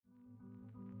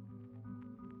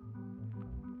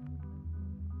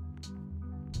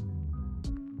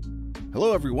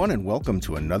Hello everyone and welcome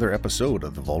to another episode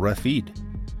of the Vollrath Feed.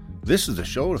 This is the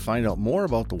show to find out more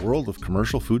about the world of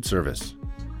commercial food service.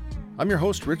 I'm your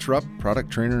host Rich Rupp,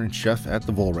 product trainer and chef at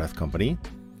the Vollrath Company.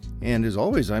 And as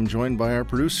always, I'm joined by our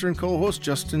producer and co-host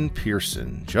Justin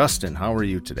Pearson. Justin, how are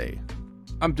you today?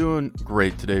 I'm doing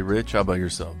great today, Rich. How about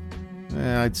yourself?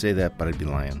 I'd say that, but I'd be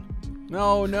lying.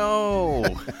 No.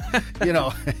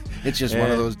 It's just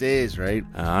one of those days, right?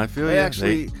 I feel you.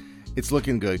 Actually, it's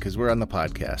looking good because we're on the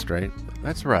podcast, right?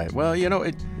 That's right. Well,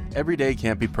 every day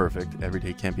can't be perfect. Every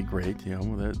day can't be great.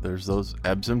 There's those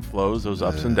ebbs and flows, those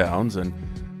ups and downs, and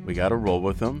we got to roll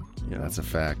with them. That's a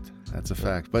fact.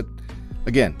 But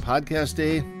again, podcast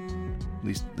day, at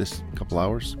least this couple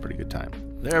hours, pretty good time.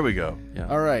 There we go. Yeah.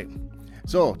 All right.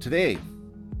 So today,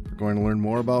 we're going to learn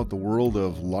more about the world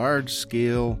of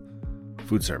large-scale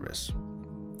food service.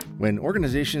 When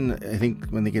organizations, I think,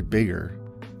 when they get bigger,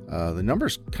 the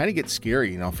numbers kind of get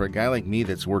scary. For a guy like me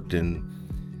that's worked in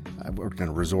a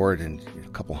resort and a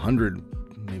couple hundred,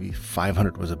 maybe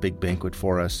 500 was a big banquet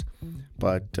for us.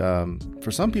 But for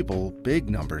some people, big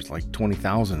numbers like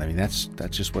 20,000. I mean, that's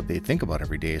just what they think about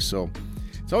every day. So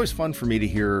it's always fun for me to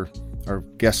hear our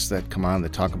guests that come on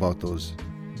that talk about those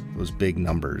big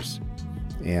numbers.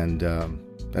 And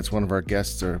that's one of our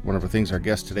guests, or one of the things our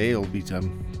guest today will be,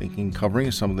 I'm thinking, covering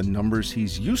some of the numbers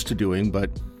he's used to doing, but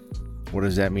what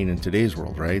does that mean in today's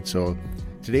world, right? So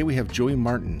today we have Joey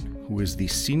Martin, who is the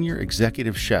Senior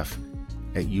Executive Chef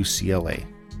at UCLA.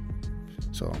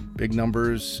 So big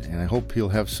numbers, and I hope he'll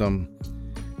have some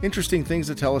interesting things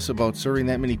to tell us about serving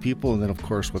that many people, and then, of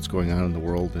course, what's going on in the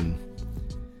world, and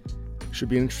it should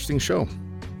be an interesting show.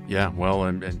 Yeah, well,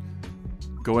 and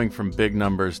going from big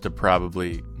numbers to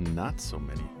probably not so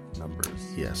many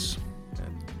numbers. Yes.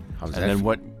 And then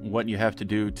what you have to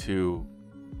do to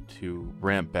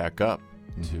ramp back up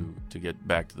to get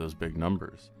back to those big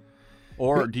numbers.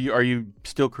 Or are you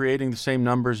still creating the same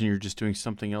numbers and you're just doing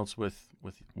something else with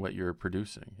what you're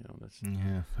producing?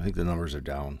 Yeah, I think the numbers are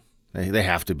down. They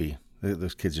have to be.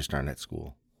 Those kids are starting at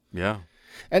school. Yeah.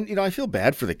 And, I feel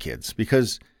bad for the kids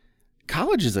because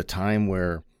college is a time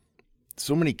where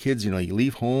so many kids, you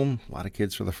leave home, a lot of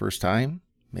kids for the first time,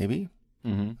 maybe,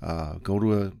 go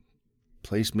to a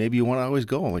place maybe you want to always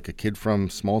go, like a kid from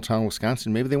small town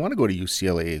Wisconsin. Maybe they want to go to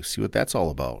UCLA, see what that's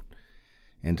all about,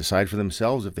 and decide for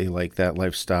themselves if they like that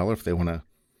lifestyle or if they want to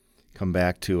come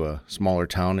back to a smaller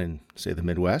town in, say, the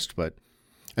Midwest. But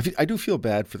I do feel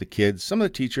bad for the kids. Some of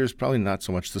the teachers, probably not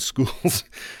so much the schools,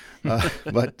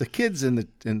 but the kids and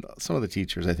some of the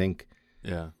teachers, I think.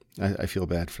 Yeah. I feel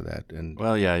bad for that. And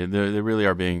well, yeah, they really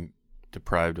are being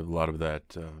deprived of a lot of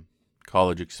that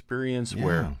college experience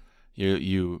where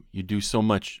you do so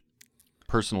much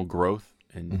personal growth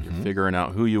and you're figuring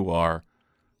out who you are,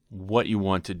 what you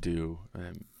want to do,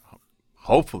 and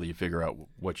hopefully you figure out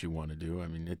what you want to do. I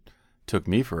mean, it took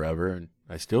me forever, and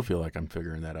I still feel like I'm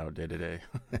figuring that out day to day.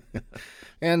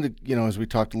 And, as we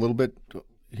talked a little bit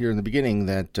here in the beginning,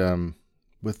 that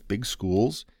with big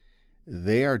schools,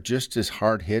 they are just as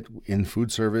hard hit in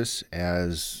food service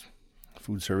as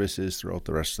food service is throughout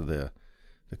the rest of the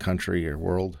country or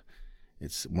world.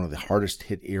 It's one of the hardest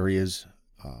hit areas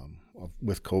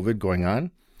with COVID going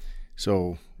on.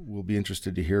 So we'll be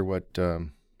interested to hear what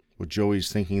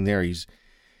Joey's thinking there. He's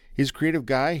a creative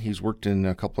guy. He's worked in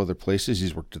a couple other places.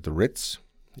 He's worked at the Ritz.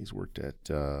 He's worked at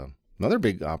another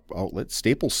big outlet,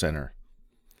 Staples Center.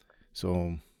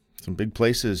 So some big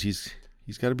places. He's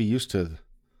got to be used to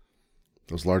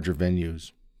those larger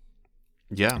venues.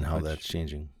 Yeah. And how that's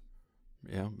changing.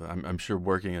 Yeah, but I'm sure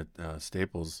working at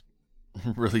Staples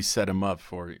really set him up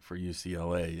for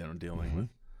UCLA, dealing with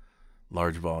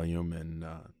large volume and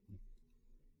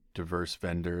diverse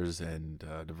vendors and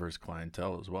diverse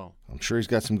clientele as well. I'm sure he's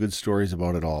got some good stories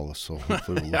about it all, so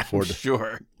hopefully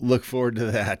we'll look forward to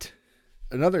that.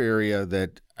 Another area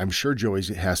that I'm sure Joey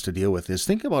has to deal with is,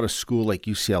 think about a school like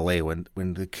UCLA.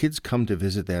 When the kids come to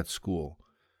visit that school,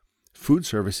 food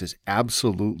service is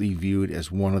absolutely viewed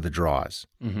as one of the draws.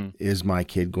 Is my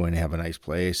kid going to have a nice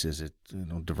place? Is it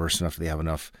diverse enough? Do they have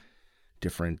enough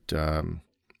different,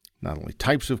 not only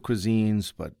types of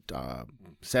cuisines, but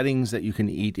settings that you can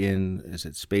eat in? Is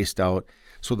it spaced out?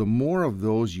 So the more of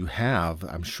those you have,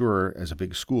 I'm sure as a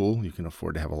big school, you can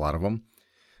afford to have a lot of them,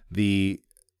 the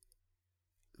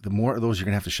more of those you're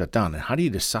going to have to shut down. And how do you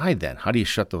decide that? How do you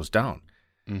shut those down?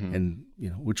 And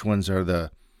which ones are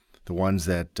the ones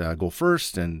that go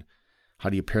first, and how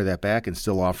do you pare that back and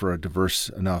still offer a diverse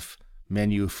enough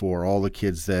menu for all the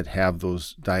kids that have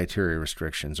those dietary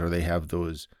restrictions, or they have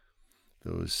those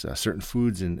certain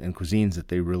foods and cuisines that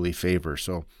they really favor.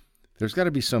 So there's got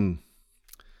to be some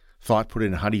thought put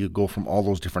in how do you go from all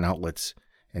those different outlets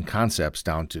and concepts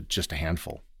down to just a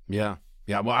handful. Yeah.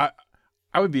 Yeah. Well,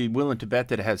 I would be willing to bet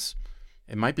that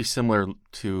it might be similar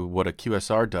to what a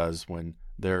QSR does when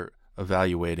they're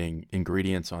evaluating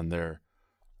ingredients on their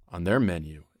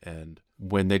menu. And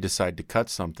when they decide to cut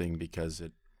something because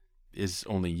it is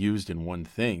only used in one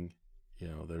thing,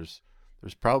 there's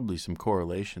probably some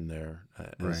correlation there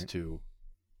as to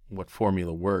what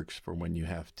formula works for when you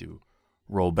have to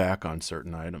roll back on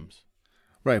certain items.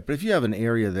 Right, but if you have an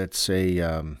area that's, say,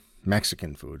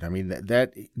 Mexican food, I mean,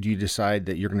 that do you decide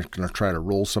that you're going to try to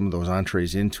roll some of those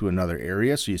entrees into another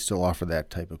area so you still offer that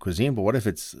type of cuisine? But what if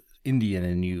it's Indian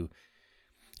and you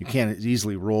can't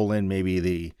easily roll in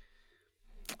maybe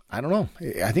I don't know.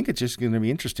 I think it's just going to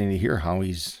be interesting to hear how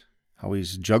he's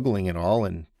juggling it all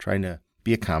and trying to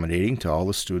be accommodating to all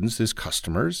the students, his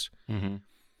customers,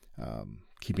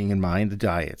 keeping in mind the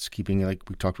diets, like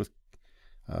we talked with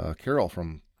Carol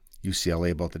from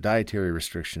UCLA about the dietary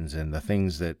restrictions and the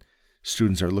things that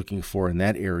students are looking for in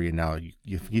that area now.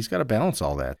 He's got to balance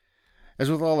all that.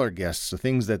 As with all our guests, the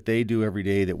things that they do every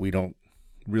day that we don't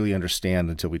really understand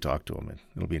until we talk to them.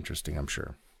 It'll be interesting, I'm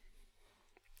sure.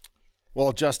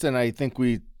 Well, Justin, I think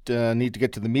we need to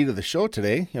get to the meat of the show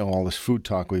today, all this food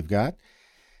talk we've got.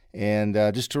 And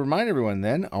just to remind everyone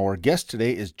then, our guest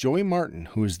today is Joey Martin,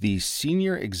 who is the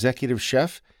Senior Executive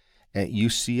Chef at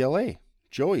UCLA.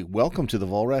 Joey, welcome to the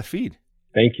Vollrath Feed.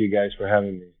 Thank you guys for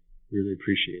having me. Really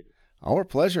appreciate it. Our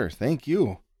pleasure. Thank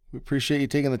you. We appreciate you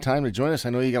taking the time to join us. I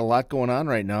know you got a lot going on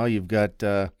right now. You've got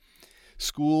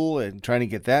school and trying to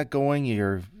get that going.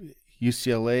 You're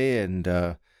UCLA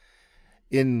and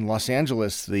in Los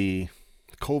Angeles, the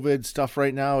COVID stuff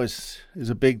right now is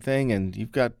a big thing, and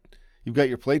you've got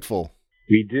your plate full.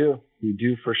 We do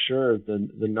for sure. The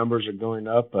numbers are going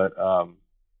up, but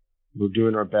we're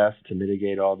doing our best to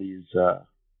mitigate all these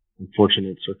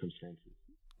unfortunate circumstances.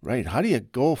 Right. How do you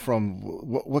go from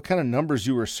what kind of numbers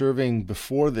you were serving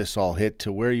before this all hit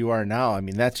to where you are now? I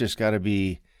mean, that's just got to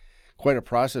be quite a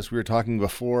process. We were talking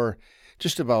before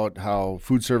just about how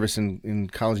food service in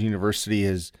college and university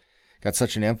has got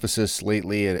such an emphasis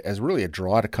lately as really a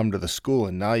draw to come to the school,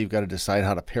 and now you've got to decide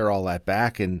how to pare all that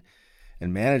back and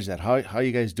manage that. How are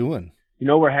you guys doing?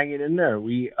 We're hanging in there.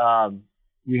 We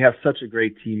have such a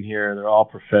great team here. They're all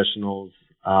professionals.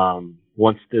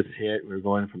 Once this hit, we were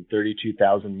going from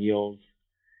 32,000 meals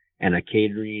and a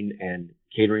catering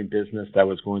business that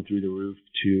was going through the roof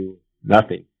to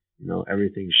nothing.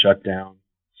 Everything shut down,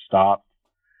 stopped.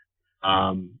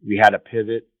 We had to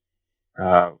pivot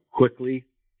quickly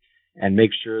and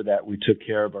make sure that we took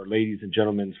care of our ladies and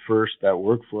gentlemen first that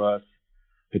work for us,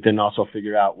 but then also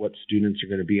figure out what students are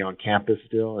going to be on campus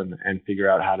still and figure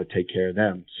out how to take care of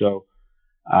them. So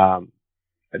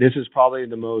this is probably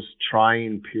the most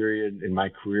trying period in my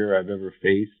career I've ever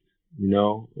faced.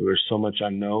 There's so much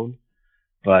unknown,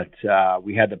 but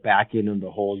we had the back end of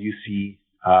the whole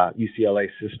UCLA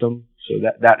system, so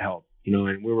that helped.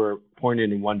 And we were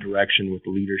pointed in one direction with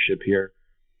the leadership here.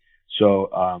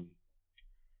 So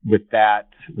with that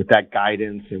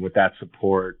guidance and with that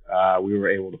support, we were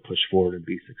able to push forward and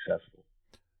be successful.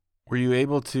 Were you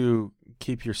able to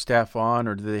keep your staff on,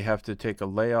 or did they have to take a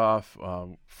layoff,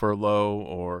 furlough,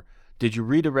 or did you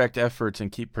redirect efforts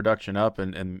and keep production up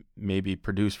and maybe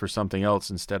produce for something else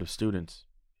instead of students?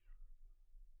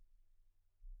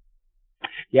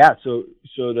 Yeah, so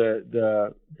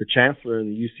the chancellor in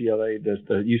the UCLA, the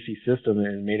UC system,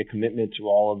 and made a commitment to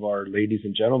all of our ladies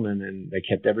and gentlemen, and they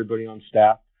kept everybody on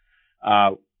staff.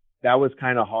 That was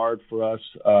kind of hard for us.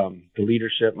 The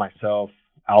leadership, myself,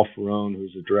 Al Ferrone,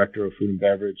 who's the director of food and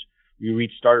beverage, we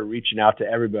started reaching out to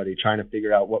everybody, trying to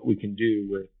figure out what we can do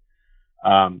with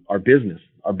our business.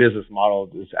 Our business model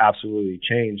has absolutely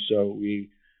changed. So we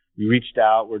reached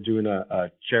out. We're doing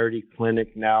a charity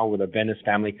clinic now with a Venice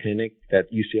Family Clinic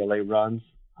that UCLA runs.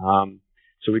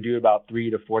 So we do about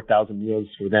 3,000 to 4,000 meals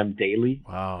for them daily.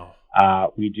 Wow.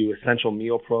 We do essential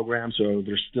meal programs. So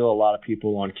there's still a lot of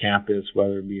people on campus,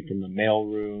 whether it be from the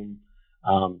mailroom,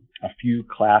 a few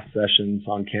class sessions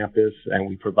on campus, and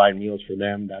we provide meals for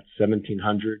them. That's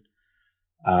 1,700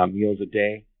 meals a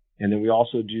day. And then we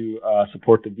also do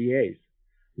support the VAs,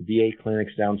 the VA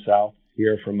clinics down south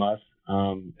here from us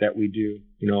that we do,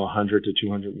 100 to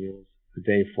 200 meals a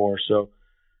day for. So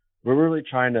we're really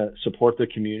trying to support the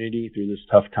community through this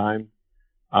tough time,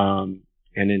 and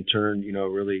in turn,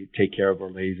 really take care of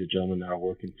our ladies and gentlemen that are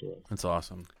working for us. That's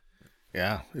awesome.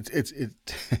 Yeah, it's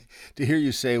to hear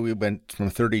you say we went from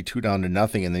 32 down to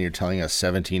nothing, and then you're telling us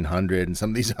 1,700 and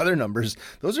some of these other numbers.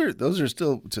 Those are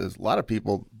still, to a lot of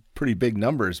people, pretty big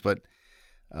numbers, but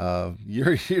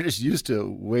you're just used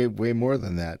to way more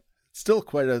than that. It's still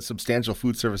quite a substantial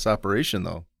food service operation,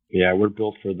 though. Yeah, we're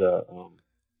built for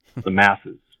the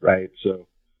masses, right? So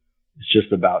it's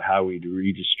just about how we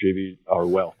redistribute our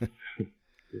wealth.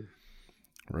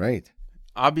 Right.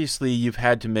 Obviously, you've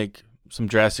had to make some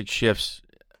drastic shifts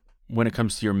when it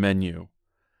comes to your menu.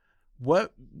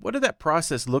 What did that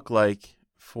process look like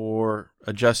for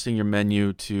adjusting your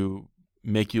menu to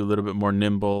make you a little bit more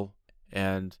nimble?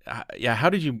 And how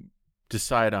did you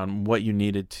decide on what you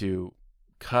needed to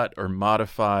cut or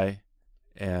modify?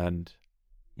 And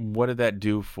what did that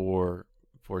do for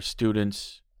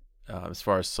students as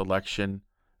far as selection?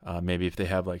 Maybe if they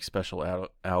have like special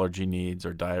allergy needs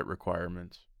or diet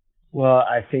requirements. Well,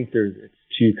 I think it's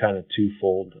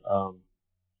twofold.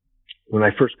 When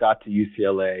I first got to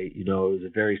UCLA, it was a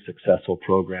very successful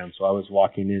program. So I was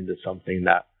walking into something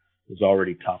that was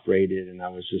already top rated, and I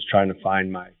was just trying to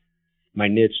find my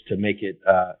niche to make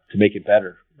it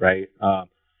better, right?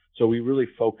 So we really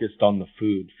focused on the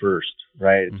food first,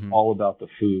 right? It's all about the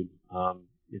food.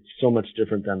 It's so much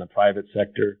different than the private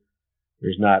sector.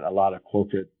 There's not a lot of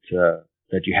corporate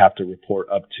that you have to report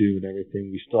up to and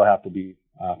everything. We still have to be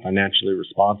financially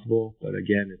responsible, but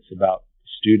again, it's about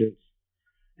students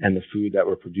and the food that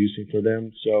we're producing for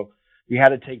them. So we had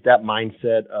to take that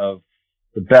mindset of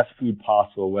the best food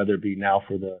possible, whether it be now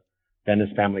for the Venice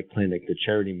Family Clinic, the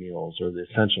charity meals or the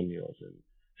essential meals, and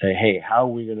say, hey, how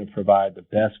are we going to provide the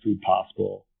best food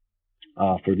possible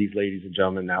for these ladies and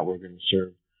gentlemen that we're going to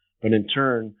serve? But in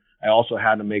turn, I also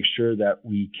had to make sure that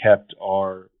we kept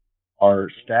our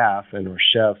staff and our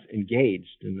chefs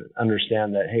engaged and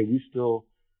understand that, hey, we still,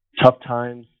 tough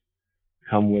times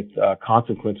come with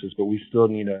consequences, but we still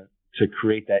need to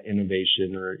create that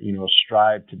innovation or,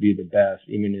 strive to be the best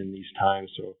even in these times.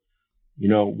 So,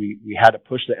 we had to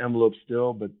push the envelope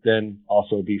still, but then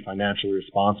also be financially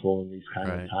responsible in these kind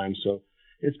of times. So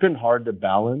it's been hard to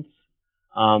balance.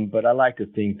 But I like to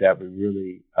think that we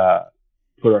really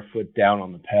put our foot down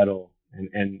on the pedal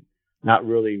and not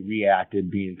really reacted,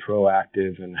 being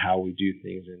proactive in how we do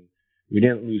things. And we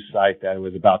didn't lose sight that it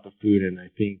was about the food. And I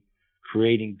think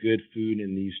creating good food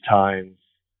in these times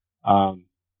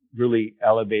really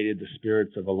elevated the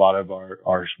spirits of a lot of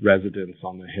our residents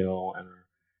on the Hill and our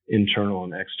internal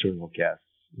and external guests,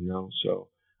 So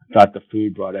I thought the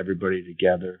food brought everybody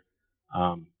together.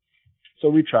 So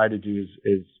we try to do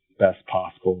as best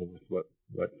possible with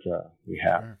what we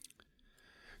have. Sure.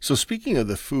 So speaking of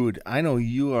the food, I know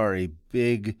you are a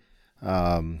big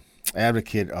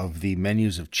advocate of the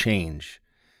menus of change,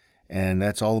 and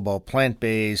that's all about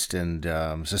plant-based and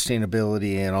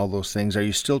sustainability and all those things. Are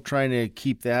you still trying to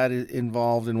keep that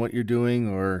involved in what you're doing,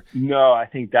 or? No, I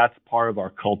think that's part of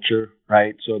our culture,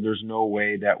 right? So there's no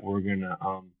way that we're going to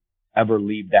ever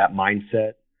leave that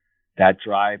mindset, that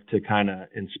drive to kind of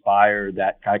inspire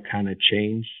that kind of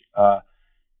change.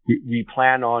 We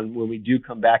plan on, when we do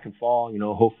come back in fall,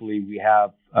 hopefully we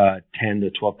have 10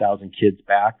 to 12,000 kids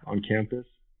back on campus.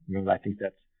 I think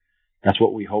that's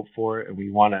what we hope for, and we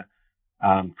want to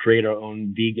create our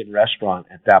own vegan restaurant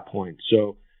at that point.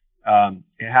 So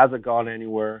it hasn't gone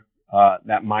anywhere.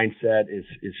 That mindset is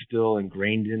still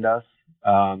ingrained in us.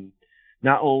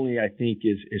 Not only, I think,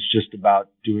 is it's just about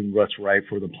doing what's right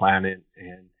for the planet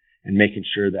and making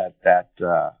sure that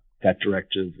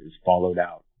directive is followed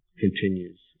out,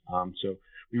 continues. So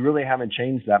we really haven't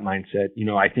changed that mindset.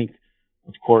 I think,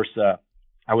 of course,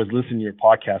 I was listening to your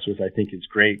podcast, which I think is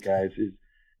great, guys, is,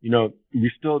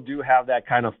 we still do have that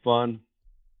kind of fun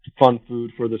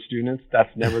food for the students. That's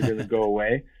never going to go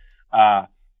away.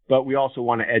 But we also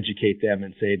want to educate them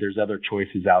and say there's other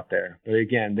choices out there. But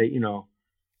again,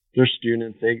 they're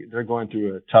students. They're going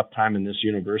through a tough time in this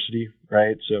university,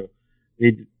 right? So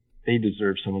they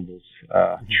deserve some of those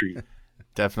treats.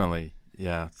 Definitely.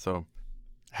 Yeah. So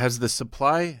has the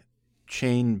supply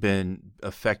chain been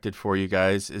affected for you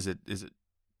guys? Is it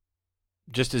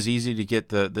just as easy to get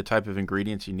the type of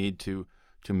ingredients you need to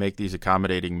make these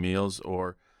accommodating meals,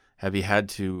 or have you had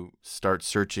to start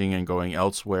searching and going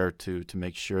elsewhere to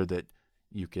make sure that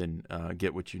you can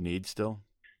get what you need still?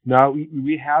 No,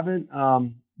 we haven't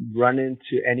run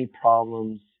into any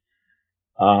problems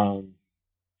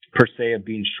per se of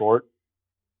being short.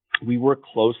 We work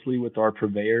closely with our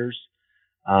purveyors,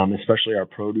 especially our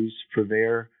produce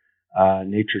purveyor,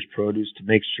 Nature's Produce, to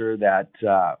make sure that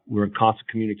we're in constant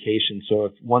communication. So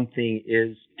if one thing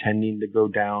is tending to go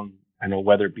down, I know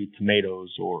whether it be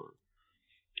tomatoes or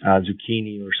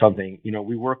zucchini or something,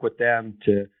 we work with them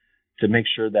to make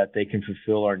sure that they can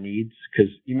fulfill our needs.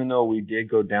 Because even though we did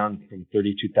go down from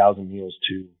 32,000 meals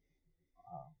to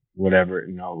whatever,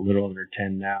 a little under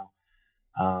 10 now,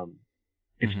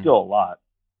 it's still a lot,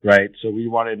 right? So we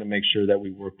wanted to make sure that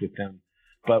we worked with them.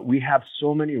 But we have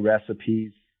so many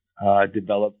recipes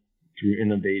developed through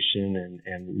innovation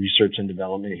and research and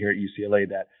development here at UCLA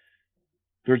that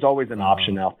there's always an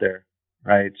option out there,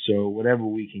 right? So whatever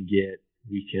we can get,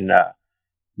 we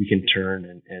can turn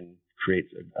and create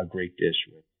a great dish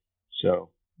with. So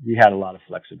we had a lot of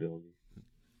flexibility.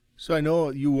 So I know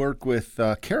you work with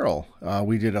Carol.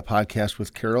 We did a podcast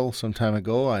with Carol some time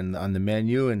ago on the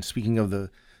menu. And speaking of the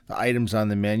items on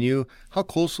the menu, how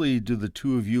closely do the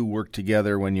two of you work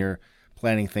together when you're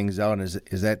planning things out? And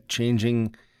is that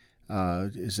changing?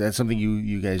 Is that something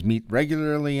you guys meet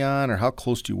regularly on, or how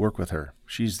close do you work with her?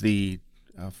 She's the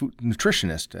food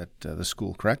nutritionist at the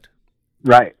school, correct?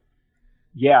 Right.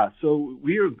 Yeah. So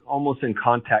we were almost in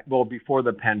contact. Well, before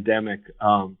the pandemic,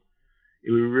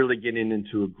 we were really getting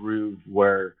into a groove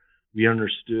where we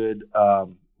understood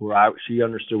she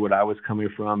understood what I was coming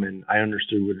from, and I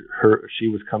understood what she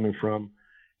was coming from,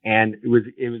 and it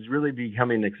was really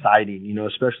becoming exciting,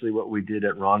 especially what we did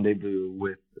at Rendezvous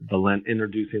with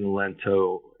introducing the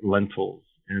lentils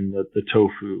and the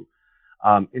tofu,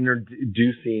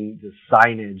 introducing the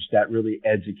signage that really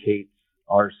educates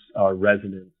our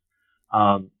residents.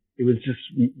 It was just,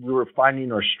 we were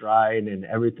finding our stride and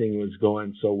everything was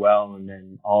going so well. And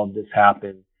then all of this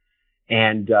happened,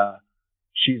 and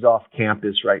she's off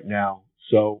campus right now.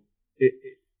 So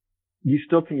we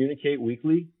still communicate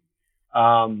weekly.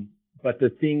 But the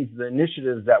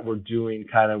initiatives that we're doing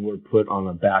kind of were put on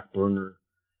a back burner,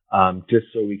 just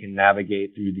so we can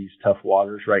navigate through these tough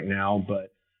waters right now.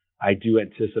 But I do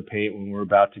anticipate when we're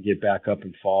about to get back up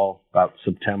in fall, about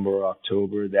September or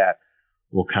October, that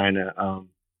we'll kind of,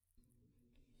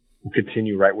 we'll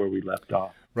continue right where we left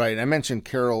off. Right. I mentioned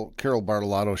Carol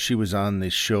Bartolotto. She was on the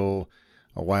show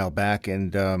a while back,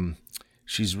 and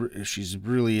she's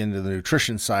really into the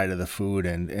nutrition side of the food,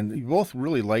 and you both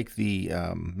really like the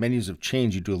menus of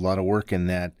change. You do a lot of work in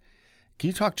that. Can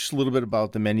you talk just a little bit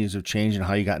about the menus of change and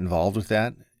how you got involved with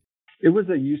that? It was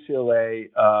a UCLA.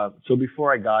 So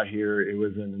before I got here, it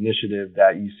was an initiative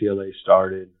that UCLA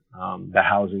started, the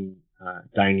housing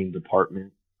dining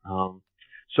department.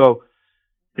 So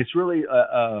it's really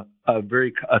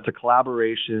it's a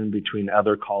collaboration between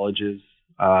other colleges.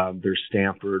 There's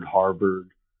Stanford, Harvard,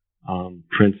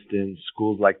 Princeton,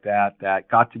 schools like that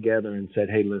got together and said,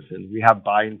 hey, listen, we have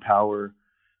buying power.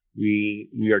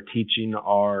 We are teaching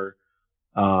our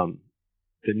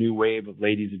the new wave of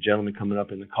ladies and gentlemen coming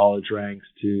up in the college ranks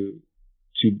to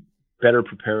better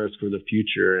prepare us for the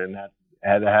future. And that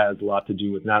has a lot to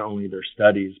do with not only their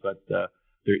studies, but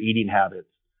their eating habits.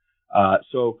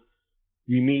 So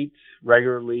we meet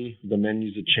regularly, the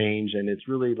menus have changed, and it's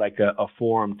really like a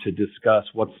forum to discuss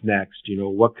what's next.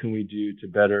 What can we do to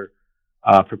better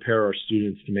prepare our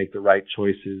students to make the right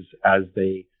choices as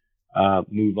they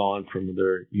move on from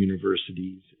their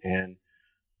universities. And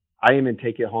I even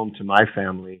take it home to my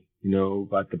family,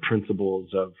 about the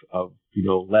principles of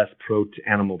less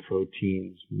animal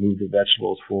proteins, move the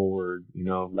vegetables forward,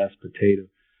 less potato,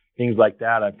 things like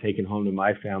that. I've taken home to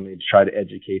my family to try to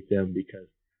educate them, because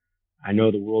I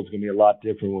know the world's going to be a lot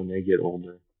different when they get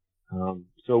older.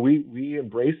 So we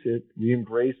embrace it. We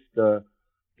embrace the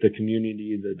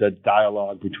community, the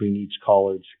dialogue between each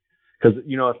college. Because,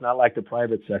 it's not like the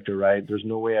private sector, right? There's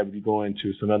no way I'd be going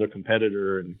to some other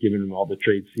competitor and giving them all the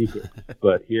trade secrets.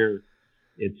 But here,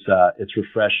 it's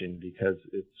refreshing, because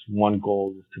its one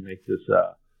goal is to make this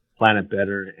planet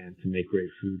better and to make great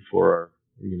food for our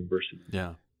university.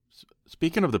 Yeah.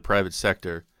 Speaking of the private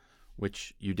sector,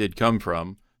 which you did come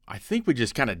from, I think we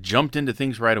just kind of jumped into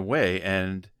things right away,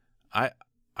 and I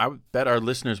bet our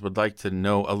listeners would like to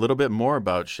know a little bit more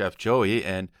about Chef Joey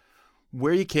and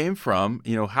where you came from.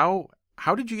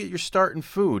 How did you get your start in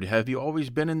food? Have you always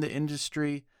been in the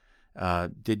industry?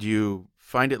 Did you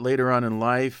find it later on in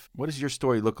life? What does your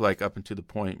story look like up until the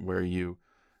point where you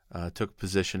took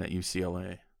position at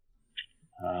UCLA?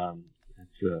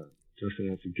 Justin,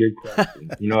 that's a good question.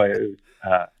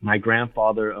 My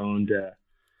grandfather owned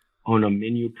a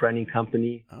menu printing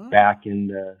company back in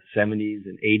the 70s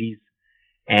and 80s.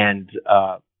 And,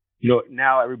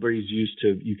 now everybody's used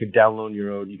to, you could download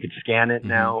your own, you could scan it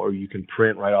now, or you can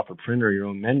print right off a printer your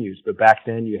own menus. But back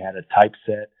then you had a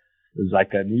typeset. It was like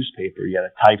a newspaper. You had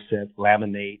a typeset,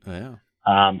 laminate. Oh,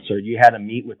 yeah. So you had to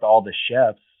meet with all the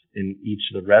chefs in each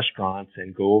of the restaurants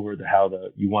and go over how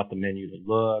you want the menu to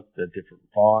look, the different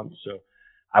fonts. So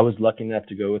I was lucky enough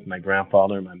to go with my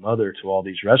grandfather and my mother to all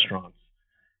these restaurants.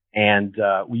 And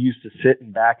we used to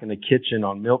sit back in the kitchen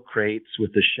on milk crates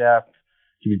with the chef.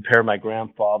 He would pair my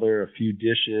grandfather a few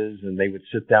dishes, and they would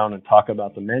sit down and talk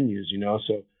about the menus,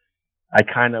 So I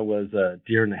kind of was a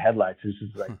deer in the headlights. This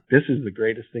is the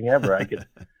greatest thing ever.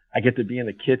 I get to be in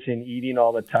the kitchen eating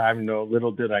all the time.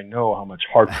 Little did I know how much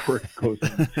hard work goes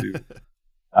into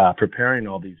preparing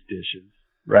all these dishes,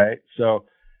 right? So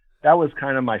that was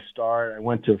kind of my start. I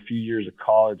went to a few years of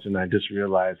college, and I just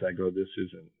realized,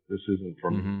 this isn't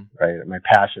for me, right? My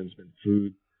passion's been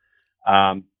food.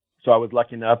 So I was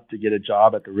lucky enough to get a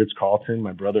job at the Ritz-Carlton.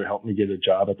 My brother helped me get a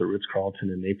job at the Ritz-Carlton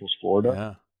in Naples, Florida.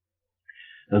 Yeah.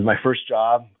 It was my first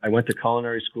job. I went to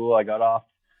culinary school. I got off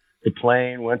the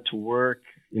plane, went to work,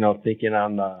 thinking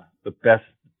I'm the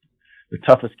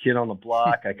toughest kid on the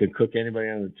block. I could cook anybody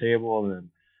on the table. And then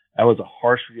that was a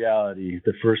harsh reality.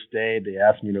 The first day they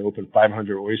asked me to open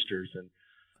 500 oysters. And,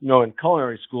 in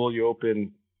culinary school, you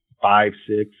open 5,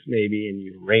 6 maybe, and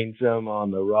you range them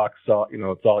on the rock salt.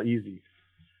 It's all easy.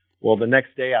 Well, the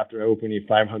next day after opening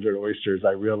 500 oysters,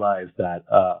 I realized that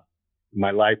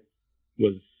my life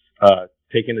was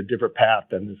taking a different path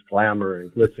than this glamour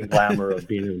and glitz and glamour of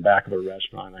being in the back of a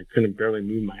restaurant. I couldn't barely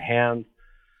move my hands.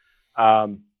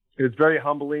 It was very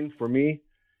humbling for me.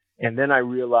 And then I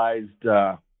realized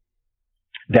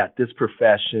that this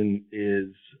profession is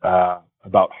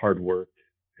about hard work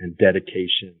and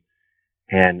dedication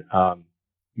and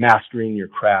mastering your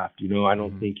craft. I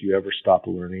don't think you ever stop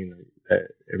learning.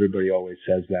 Everybody always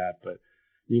says that, but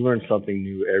you learn something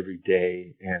new every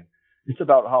day. And it's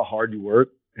about how hard you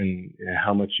work and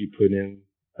how much you put in,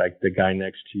 like the guy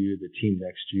next to you, the team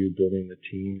next to you, building the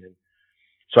team. And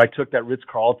so I took that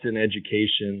Ritz-Carlton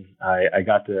education. I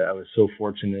was so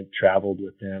fortunate, traveled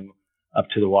with them up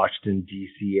to the Washington,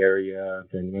 D.C. area,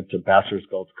 then went to Bachelor's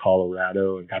Gulch,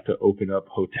 Colorado, and got to open up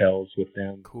hotels with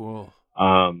them. Cool.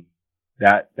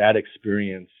 That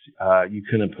experience, you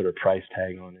couldn't put a price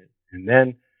tag on it. And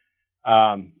then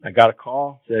I got a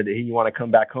call, said, hey, you want to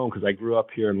come back home? Because I grew up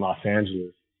here in Los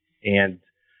Angeles. And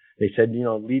they said,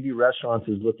 Levy Restaurants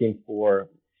is looking for,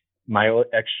 my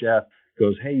ex-chef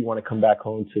goes, hey, you want to come back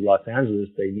home to Los Angeles?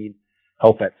 They need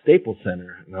help at Staples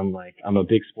Center. And I'm like, I'm a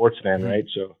big sports fan, right?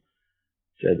 So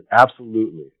I said,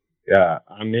 absolutely. Yeah,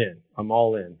 I'm in. I'm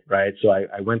all in, right? So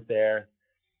I went there.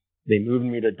 They moved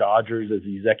me to Dodgers as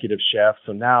the executive chef.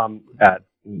 So now I'm at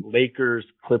Lakers,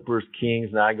 Clippers, Kings.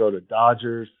 Now I go to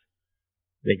Dodgers.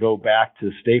 They go back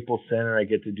to Staples Center. I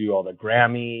get to do all the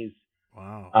Grammys.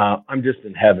 Wow. I'm just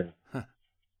in heaven.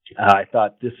 I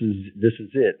thought this is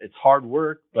it. It's hard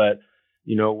work, but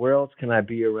where else can I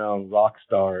be around rock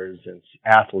stars and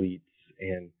athletes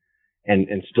and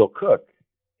still cook?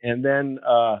 And then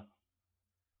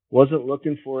wasn't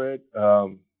looking for it.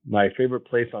 My favorite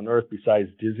place on earth besides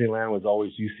Disneyland was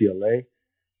always UCLA.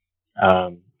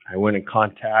 I went in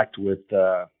contact with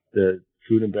the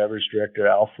food and beverage director,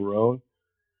 Al Ferrone.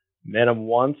 Met him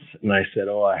once, and I said,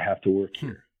 I have to work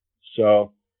here.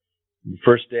 So the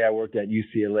first day I worked at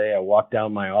UCLA, I walked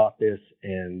down my office,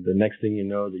 and the next thing you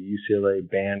know, the UCLA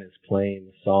band is playing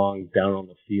the song Down on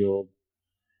the Field,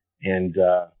 and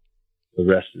the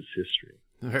rest is history.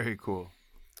 Very cool.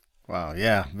 Wow,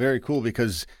 yeah, very cool,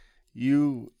 because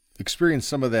you experienced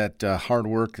some of that hard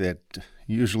work that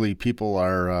usually people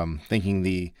are thinking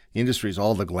the industry is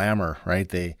all the glamour, right?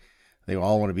 They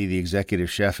all want to be the executive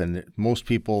chef, and most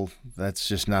people, that's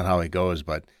just not how it goes.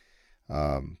 But,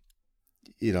 a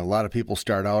lot of people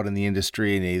start out in the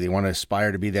industry and they want to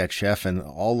aspire to be that chef, and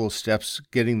all those steps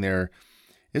getting there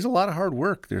is a lot of hard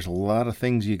work. There's a lot of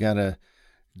things you got to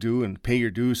do and pay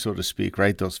your dues, so to speak,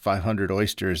 right? Those 500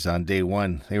 oysters on day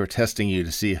one, they were testing you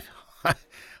to see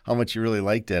how much you really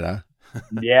liked it, huh?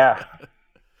 Yeah.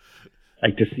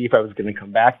 Like to see if I was going to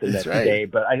come back the next day.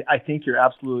 But I think you're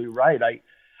absolutely right.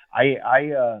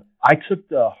 I took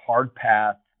the hard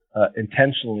path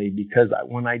intentionally because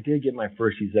when I did get my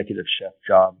first executive chef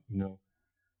job,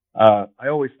 I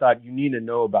always thought you need to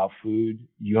know about food.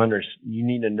 You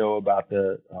need to know about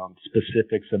the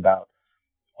specifics about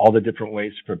all the different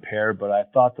ways to prepare. But I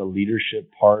thought the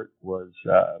leadership part was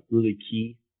really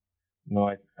key.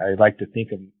 I like to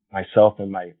think of myself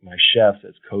and my chefs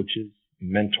as coaches,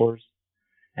 mentors,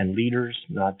 and leaders,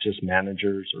 not just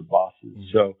managers or bosses.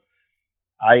 Mm-hmm. So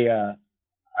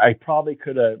I probably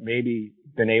could have maybe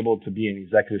been able to be an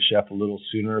executive chef a little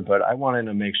sooner, but I wanted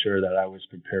to make sure that I was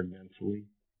prepared mentally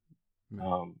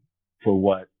for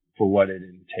what it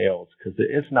entails, because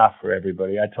it's not for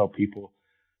everybody. I tell people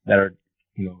that are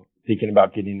thinking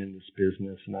about getting in this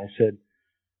business, and I said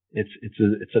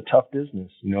it's a tough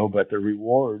business, but the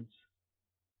rewards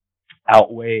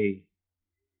outweigh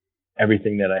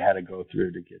everything that I had to go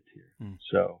through to get here. Mm.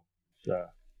 So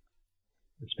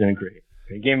it's been great.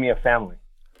 It gave me a family,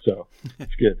 so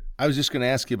it's good. I was just going to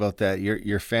ask you about that.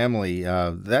 Your family,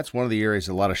 that's one of the areas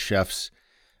a lot of chefs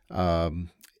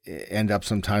end up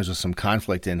sometimes with some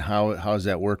conflict in. How does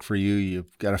that work for you?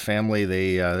 You've got a family,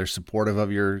 they're supportive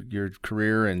of your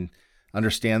career and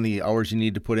understand the hours you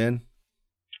need to put in?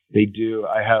 They do.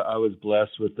 I was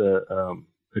blessed with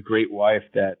a great wife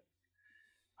that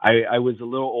I was a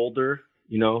little older,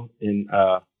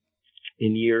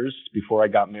 in years before I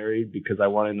got married, because I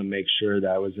wanted to make sure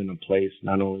that I was in a place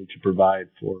not only to provide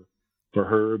for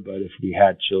her, but if we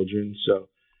had children. So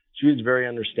she was very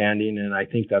understanding, and I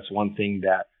think that's one thing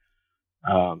that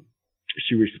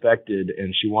she respected,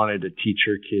 and she wanted to teach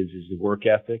her kids is the work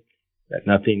ethic, that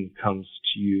nothing comes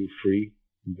to you free.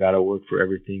 You got to work for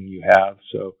everything you have.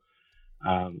 So,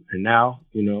 and now,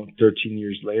 13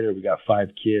 years later, we got 5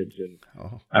 kids, and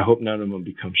I hope none of them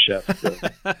become chefs. So.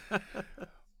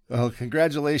 Well,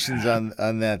 congratulations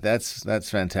on that. That's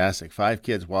fantastic. 5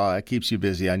 kids. Wow, that keeps you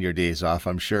busy on your days off,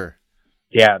 I'm sure.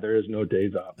 Yeah, there is no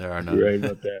days off. There are none. You're right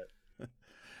about that.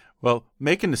 Well,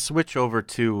 making the switch over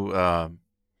to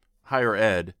higher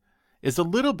ed is a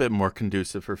little bit more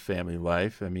conducive for family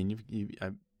life. I mean,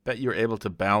 I bet you're able to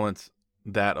balance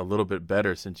that a little bit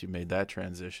better since you made that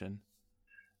transition.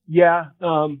 Yeah,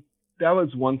 that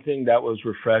was one thing that was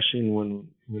refreshing when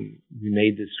we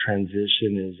made this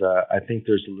transition is I think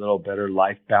there's a little better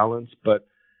life balance. But,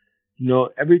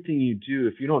 everything you do,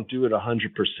 if you don't do it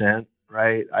 100%,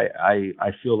 right,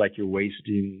 I feel like you're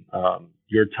wasting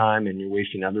your time and you're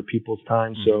wasting other people's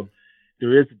time. Mm-hmm. So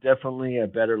there is definitely a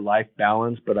better life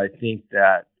balance. But I think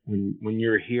that when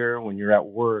you're here, when you're at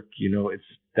work, it's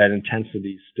that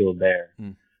intensity is still there.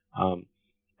 Mm.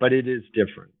 But it is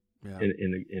different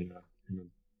in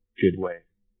a good way.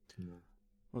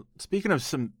 Well, speaking of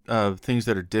some things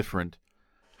that are different,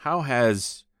 how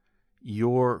has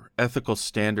your ethical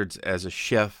standards as a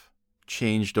chef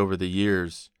changed over the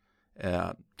years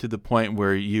to the point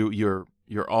where you're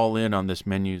all in on this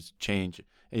menu's change?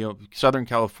 Southern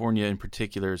California in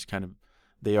particular is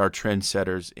they are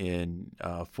trendsetters in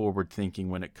forward thinking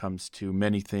when it comes to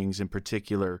many things, in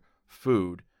particular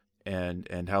food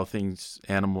and how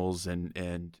animals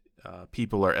and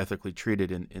people are ethically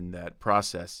treated in that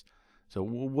process. So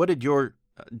what did your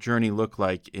journey look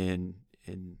like in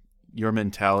your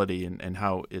mentality and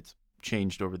how it's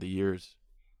changed over the years?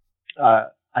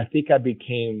 I think I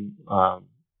became,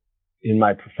 in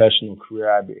my professional career,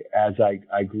 as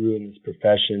I grew in this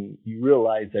profession, you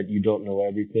realize that you don't know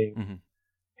everything. Mm-hmm.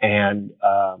 And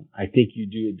I think you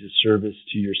do a disservice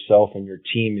to yourself and your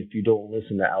team if you don't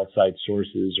listen to outside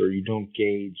sources or you don't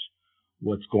gauge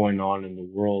what's going on in the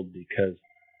world, because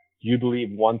you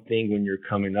believe one thing when you're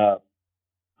coming up,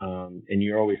 and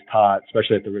you're always taught,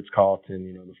 especially at the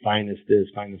Ritz-Carlton, the finest this,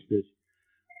 finest this.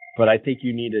 But I think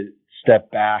you need to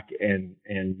step back and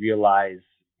realize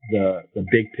the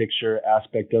big picture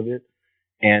aspect of it.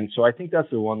 And so I think that's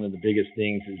one of the biggest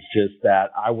things is just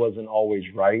that I wasn't always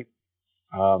right.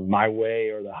 My way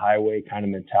or the highway kind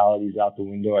of mentality is out the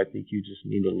window. I think you just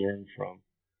need to learn from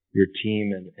your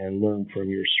team and learn from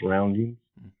your surroundings.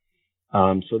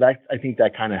 So that, I think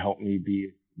that kind of helped me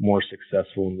be more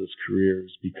successful in this career,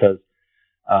 is because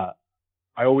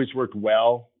I always worked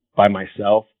well by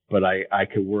myself, but I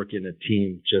could work in a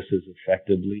team just as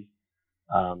effectively.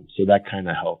 So that kind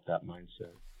of helped, that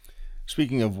mindset.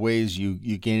 Speaking of ways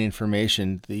you gain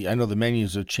information, I know the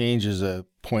menus have changed as a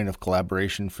point of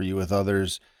collaboration for you with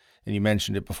others, and you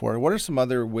mentioned it before. What are some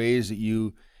other ways that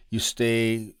you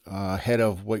stay ahead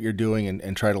of what you're doing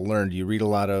and try to learn? Do you read a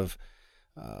lot of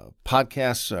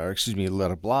podcasts, or a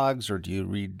lot of blogs, or do you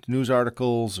read news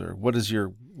articles, or what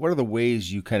are the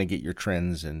ways you kind of get your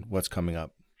trends and what's coming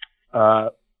up?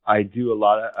 I do a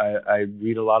lot I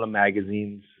read a lot of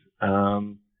magazines.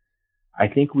 I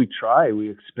think we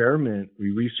experiment,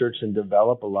 we research and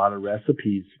develop a lot of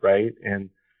recipes, right? And,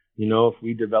 if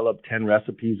we develop 10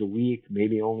 recipes a week,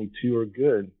 maybe only 2 are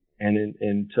good.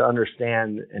 And to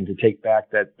understand and to take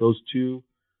back that those 2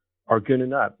 are good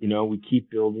enough. We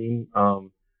keep building.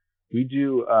 We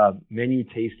do menu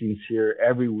tastings here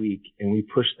every week, and we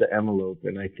push the envelope.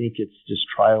 And I think it's just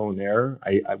trial and error.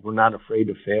 We're not afraid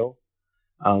to fail.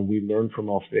 We learn from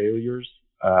all failures.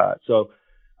 So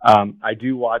I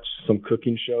do watch some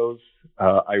cooking shows.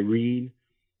 I read,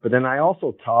 but then I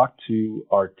also talk to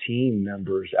our team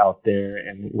members out there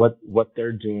and what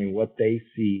they're doing, what they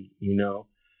see,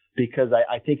 because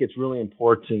I think it's really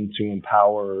important to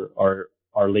empower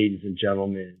our ladies and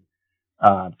gentlemen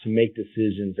to make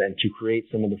decisions and to create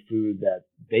some of the food that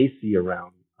they see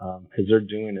around, because they're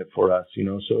doing it for us,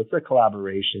 So it's a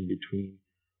collaboration between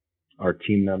our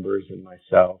team members and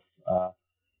myself.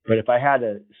 But if I had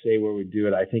to say where we do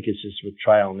it, I think it's just with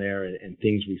trial and error and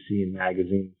things we see in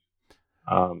magazines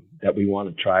that we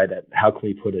want to try. That how can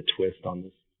we put a twist on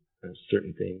this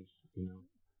certain things,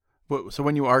 So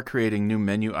when you are creating new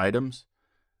menu items,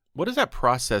 what does that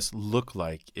process look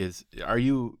like? Do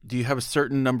you have a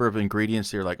certain number of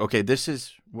ingredients that you're like, okay, this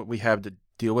is what we have to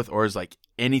deal with, or is like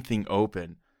anything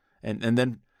open? And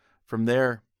then from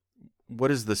there, what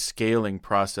does the scaling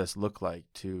process look like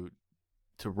to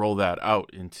roll that out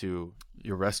into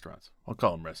your restaurants? I'll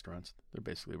call them restaurants. They're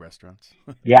basically restaurants.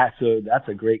 Yeah, so that's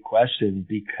a great question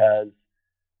because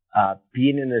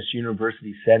being in this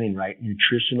university setting, right,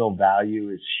 nutritional value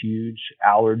is huge.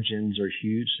 Allergens are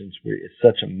huge since it's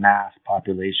such a mass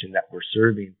population that we're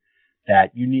serving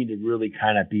that you need to really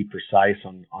kind of be precise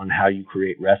on how you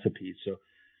create recipes. So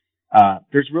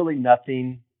there's really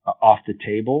nothing off the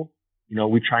table. You know,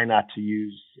 we try not to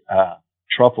use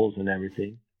truffles and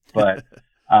everything, but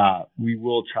we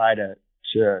will try to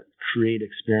create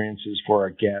experiences for our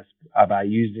guests by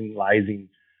utilizing,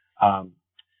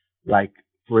 like,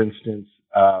 for instance,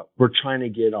 we're trying to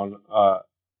get on a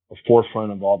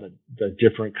forefront of all the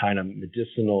different kind of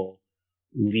medicinal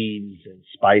leaves and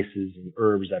spices and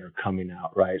herbs that are coming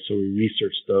out, right? So we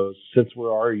research those. Since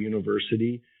we're our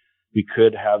university, we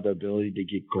could have the ability to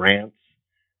get grants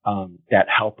that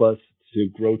help us to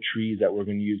grow trees that we're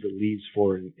going to use the leaves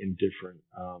for in different.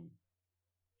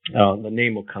 The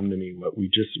name will come to me. What we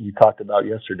talked about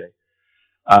yesterday.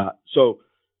 So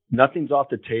nothing's off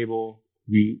the table.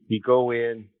 We go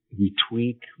in, we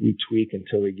tweak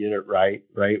until we get it right?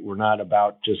 We're not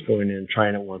about just going in and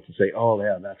trying it once and say, oh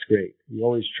yeah, that's great. We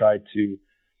always try to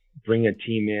bring a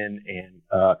team in and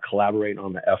collaborate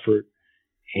on the effort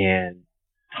and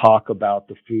talk about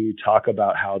the food, talk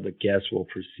about how the guests will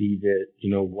perceive it.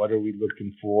 You know, what are we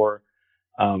looking for?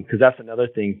 Because that's another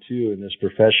thing too in this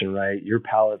profession, right? Your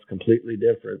palate's completely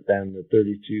different than the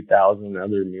 32,000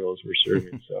 other meals we're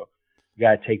serving. So you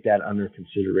got to take that under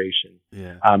consideration.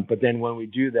 Yeah. But then when we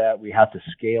do that, we have to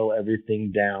scale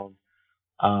everything down,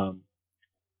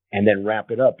 and then wrap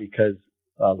it up because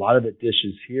a lot of the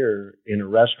dishes here in a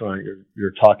restaurant,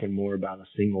 you're talking more about a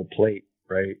single plate,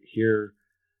 right? Here,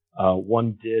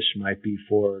 one dish might be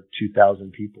for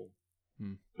 2,000 people.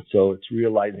 So it's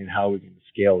realizing how we can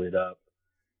scale it up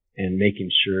and making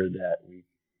sure that we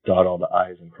dot all the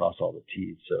I's and cross all the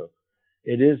T's. So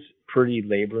it is pretty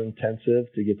labor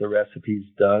intensive to get the recipes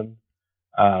done.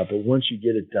 But once you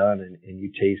get it done and you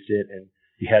taste it and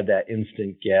you have that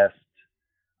instant guest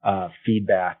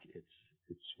feedback,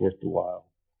 it's worth the while.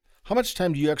 How much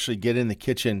time do you actually get in the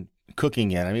kitchen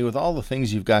cooking in? I mean, with all the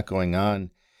things you've got going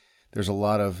on, there's a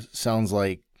lot of, sounds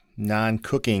like,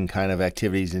 non-cooking kind of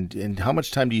activities. And how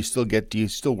much time do you still get? Do you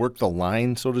still work the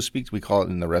line, so to speak? We call it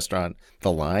in the restaurant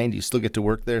the line. Do you still get to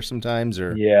work there sometimes?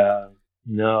 Or Yeah,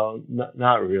 no,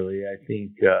 not really. I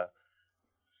think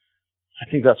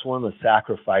that's one of the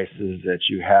sacrifices that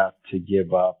you have to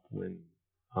give up when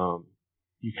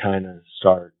you kind of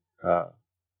start,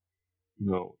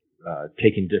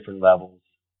 taking different levels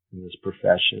in this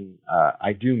profession.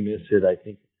 I do miss it. I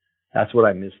think that's what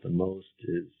I miss the most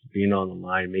is being on the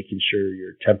line, making sure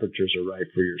your temperatures are right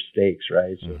for your steaks,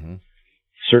 right? So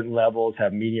certain levels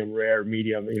have medium rare,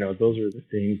 medium, those are the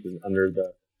things when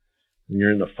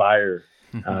you're in the fire.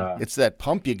 It's that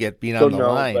pump you get being on the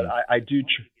line. But I do.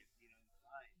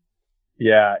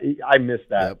 Yeah, I miss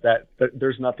that. Yep. That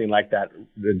there's nothing like that,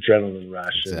 the adrenaline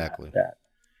rush. Exactly.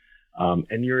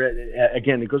 And you're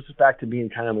again, it goes back to being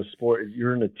kind of a sport.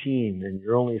 You're in a team, and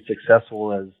you're only as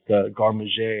successful as the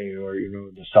garde-manger or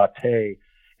the sauté,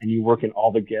 and you working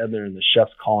all together, and the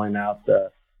chef's calling out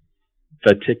the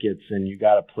tickets, and you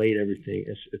got to plate everything.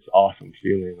 It's awesome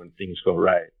feeling when things go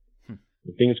right.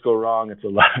 When things go wrong, it's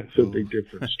a big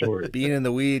different story. Being in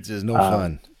the weeds is no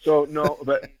fun. So no,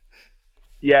 but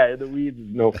yeah, the weeds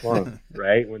is no fun,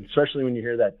 right? Especially when you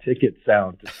hear that ticket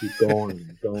sound, to keep going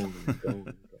and going and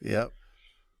going. Yep.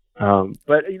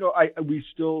 But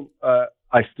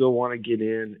I still want to get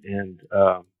in and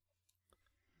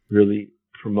really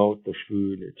promote the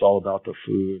food. It's all about the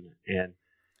food and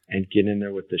get in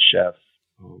there with the chefs.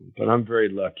 But I'm very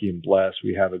lucky and blessed.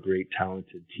 We have a great,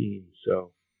 talented team.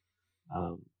 So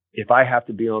if I have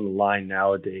to be on the line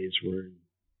nowadays, we're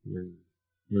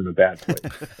in a bad place.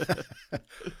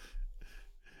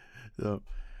 So,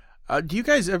 do you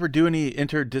guys ever do any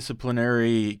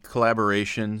interdisciplinary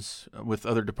collaborations with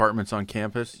other departments on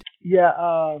campus?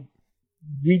 Yeah,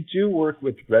 we do work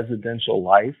with Residential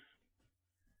Life.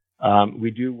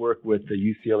 We do work with the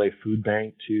UCLA Food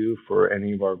Bank too for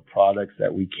any of our products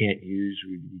that we can't use.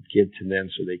 We give to them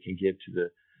so they can give to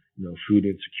the food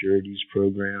insecurities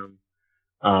program.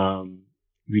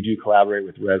 We do collaborate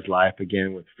with Res Life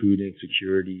again with food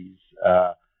insecurities.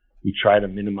 We try to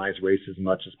minimize waste as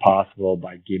much as possible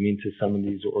by giving to some of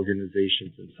these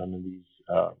organizations and some of these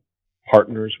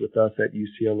partners with us at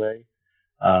UCLA.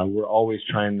 We're always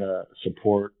trying to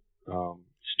support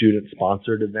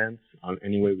student-sponsored events on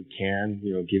any way we can,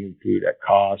 giving food at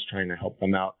cost, trying to help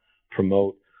them out,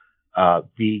 promote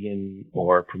vegan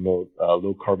or promote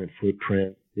low carbon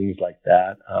footprint, things like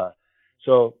that.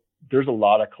 So there's a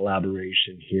lot of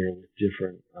collaboration here with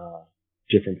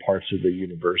different parts of the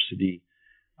university.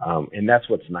 And that's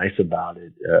what's nice about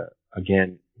it.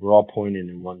 Again, we're all pointing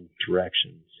in one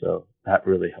direction. So that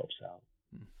really helps out.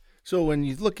 So when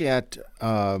you look at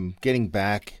getting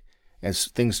back as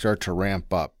things start to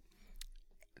ramp up,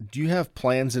 do you have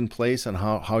plans in place on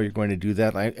how you're going to do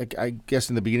that? I guess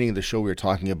in the beginning of the show we were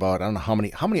talking about, I don't know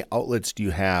how many outlets do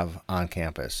you have on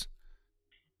campus?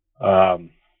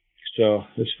 So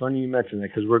it's funny you mentioned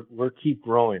that because we're keep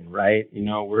growing, right?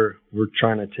 We're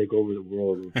trying to take over the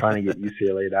world. We're trying to get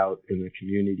UCLA out in the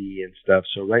community and stuff.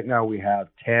 So right now we have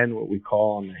 10 what we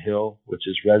call on the Hill, which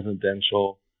is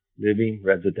residential living,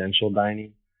 residential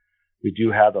dining. We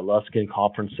do have the Luskin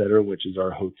Conference Center, which is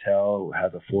our hotel. It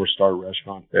has a 4-star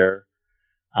restaurant there.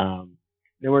 Then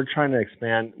we're trying to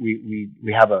expand. We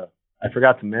have I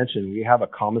forgot to mention, we have a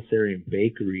commissary and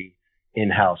bakery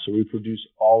in-house. So we produce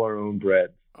all our own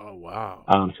bread. Oh, wow.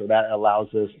 So that allows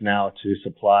us now to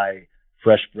supply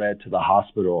fresh bread to the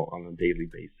hospital on a daily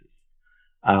basis.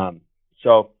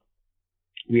 So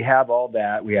we have all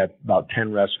that. We have about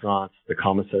 10 restaurants, the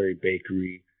commissary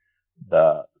bakery,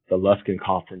 the Luskin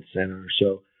Conference Center.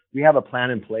 So we have a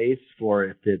plan in place for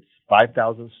if it's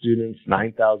 5,000 students,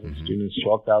 9,000 students,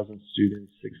 12,000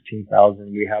 students,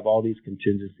 16,000. We have all these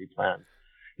contingency plans.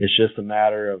 It's just a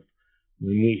matter of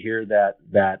when we hear that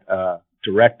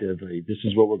directive, this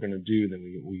is what we're going to do, then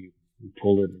we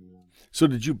pull it. So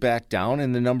did you back down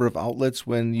in the number of outlets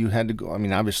when you had to go? I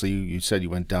mean, obviously you said you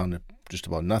went down to just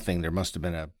about nothing. There must have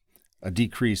been a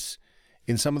decrease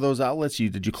in some of those outlets.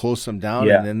 Did you close them down?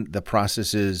 Yeah. And then the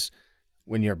process is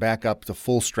when you're back up to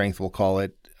full strength, we'll call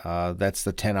it, that's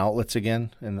the 10 outlets again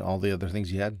and all the other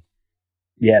things you had?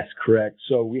 Yes, correct.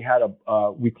 So we had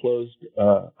we closed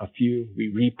a few.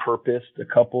 We repurposed a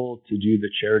couple to do the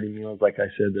charity meals, like I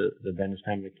said, the Venice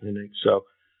Family Clinic. So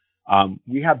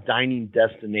we have dining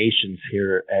destinations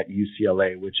here at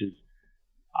UCLA, which is,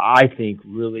 I think,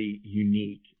 really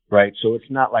unique, right? So it's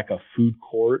not like a food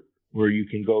court where you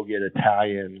can go get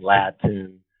Italian,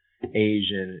 Latin,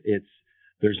 Asian.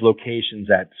 There's locations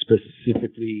that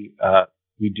specifically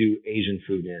we do Asian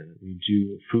food in. We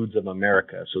do foods of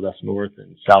America, so that's North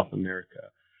and South America.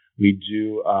 We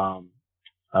do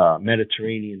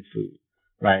Mediterranean food,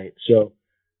 right? So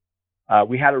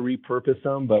we had to repurpose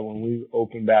them, but when we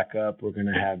open back up, we're going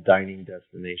to have dining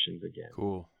destinations again.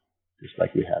 Cool, just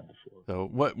like we had before. So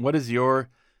what is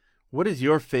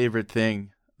your favorite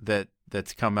thing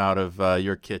that's come out of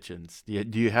your kitchens?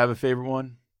 Do you have a favorite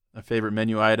one? A favorite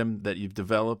menu item that you've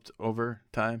developed over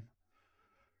time?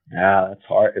 Yeah, that's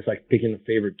hard. It's like picking a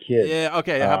favorite kid. Yeah,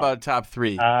 okay. How about top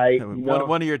 3?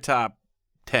 One of your top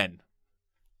 10.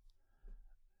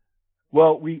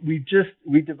 Well, we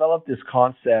developed this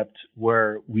concept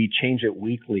where we change it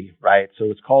weekly, right?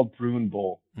 So it's called Bruin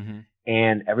Bowl. Mm-hmm.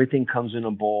 And everything comes in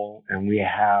a bowl, and we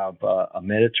have a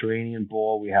Mediterranean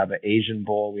bowl, we have an Asian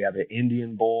bowl, we have an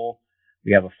Indian bowl,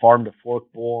 we have a farm to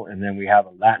fork bowl, and then we have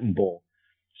a Latin bowl.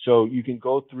 So you can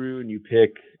go through and you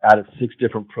pick out of 6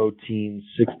 different proteins,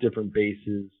 6 different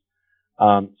bases.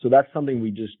 So that's something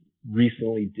we just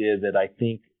recently did that I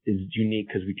think is unique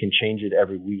because we can change it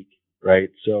every week, right?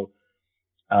 So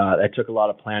that took a lot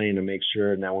of planning to make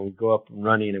sure. Now when we go up and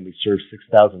running and we serve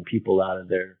 6,000 people out of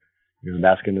there,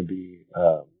 that's going to be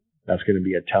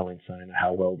a telling sign of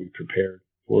how well we prepared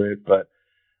for it. But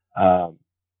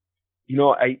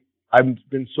I've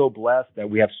been so blessed that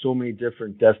we have so many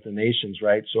different destinations,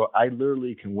 right? So I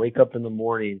literally can wake up in the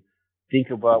morning, think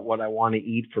about what I want to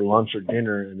eat for lunch or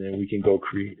dinner, and then we can go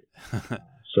create it.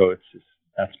 So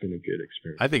that's been a good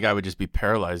experience. I think I would just be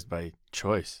paralyzed by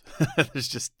choice. There's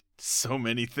just so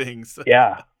many things.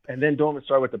 Yeah. And then don't even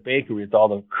start with the bakery with all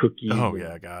the cookies. Oh,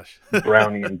 yeah, gosh.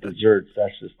 Brownie and desserts.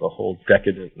 That's just the whole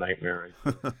decadent nightmare.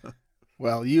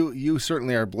 Well, you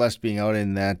certainly are blessed being out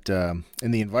in that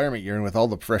in the environment you're in with all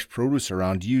the fresh produce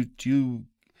around. Do you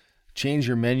change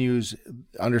your menus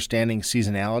understanding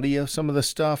seasonality of some of the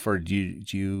stuff, or do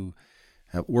you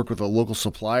work with a local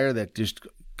supplier that just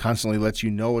constantly lets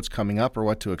you know what's coming up or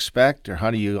what to expect, or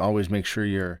how do you always make sure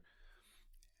you're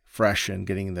fresh and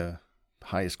getting the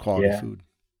highest quality food?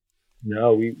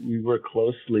 No, we work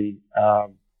closely.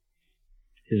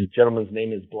 His gentleman's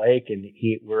name is Blake, and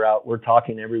we're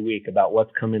talking every week about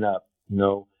what's coming up.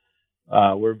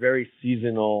 We're very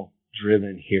seasonal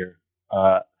driven here.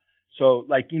 So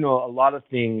a lot of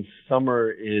things, summer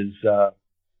is,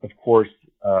 of course,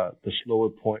 the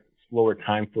slower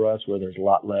time for us where there's a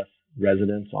lot less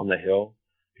residents on the hill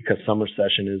because summer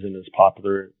session isn't as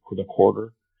popular for the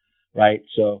quarter, right?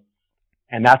 So,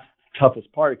 and that's the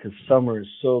toughest part because summer is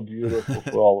so beautiful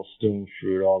for all the stone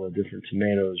fruit, all the different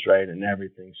tomatoes, right, and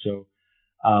everything. So,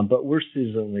 but we're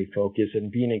seasonally focused,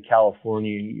 and being in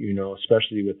California, you know,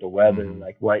 especially with the weather,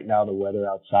 like right now, the weather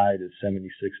outside is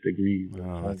 76 degrees.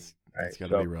 Oh, that's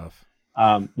gotta be rough.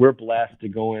 We're blessed to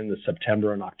go into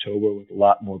September and October with a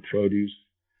lot more produce,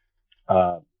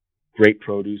 great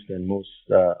produce than most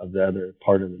of the other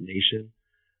part of the nation.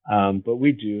 But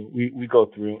we go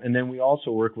through, and then we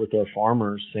also work with our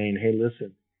farmers saying, hey,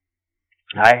 listen,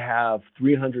 I have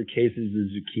 300 cases of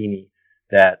zucchini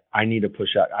that I need to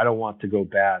push out. I don't want to go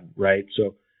bad, right?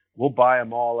 So we'll buy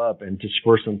them all up and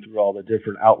disperse them through all the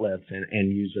different outlets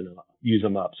and use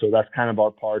them up. So that's kind of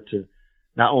our part to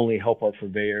not only help our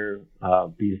purveyor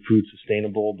be food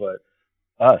sustainable, but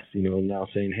us, you know, now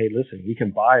saying, hey, listen, we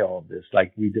can buy all of this.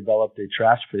 Like we developed a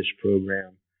trash fish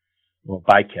program, well,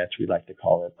 bycatch, we like to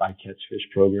call it, bycatch fish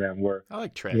program, where I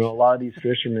like trash. You know, a lot of these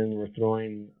fishermen were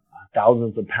throwing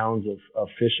thousands of pounds of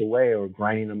fish away or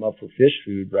grinding them up for fish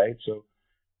food, right? So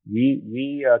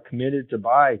we committed to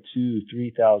buy 2,000,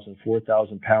 3,000,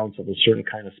 4,000 pounds of a certain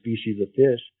kind of species of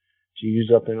fish to use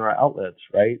up in our outlets,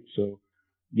 right? So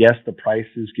yes, the price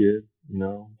is good, you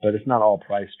know, but it's not all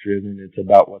price driven. It's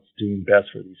about what's doing best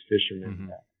for these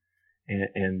fishermen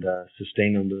and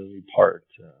sustainability part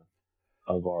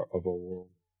of our world.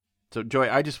 So Joy,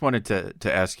 I just wanted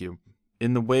to ask you,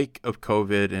 in the wake of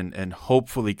COVID and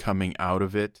hopefully coming out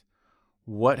of it,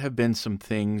 what have been some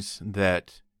things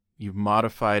that you've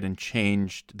modified and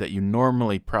changed that you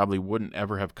normally probably wouldn't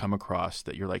ever have come across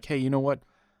that you're like, hey, you know what?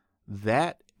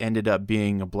 That ended up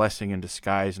being a blessing in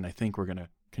disguise, and I think we're going to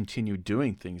continue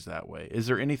doing things that way. Is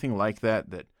there anything like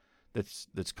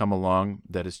that's come along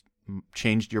that has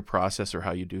changed your process or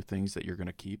how you do things that you're going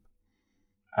to keep?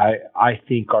 I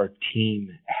think our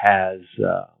team has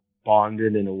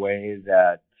bonded in a way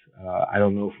that I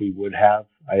don't know if we would have.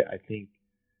 I think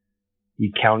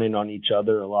we counted on each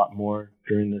other a lot more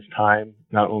during this time,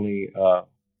 not only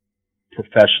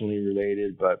professionally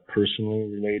related, but personally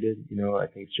related. You know, I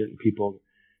think certain people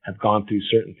have gone through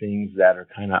certain things that are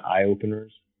kind of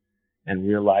eye-openers, and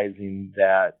realizing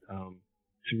that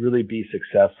to really be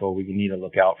successful, we need to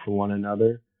look out for one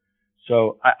another.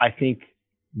 So I think,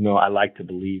 you know, I like to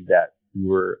believe that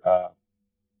we're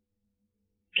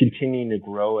continuing to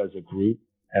grow as a group,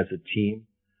 as a team.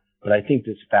 But I think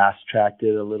this fast-tracked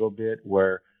it a little bit,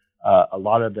 where a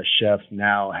lot of the chefs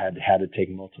now had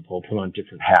to put on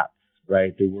different hats,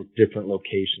 right? They work different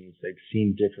locations. They've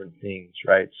seen different things,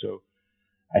 right? So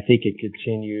I think it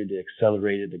continued,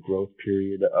 accelerated the growth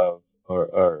period of,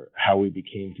 or how we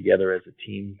became together as a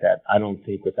team that I don't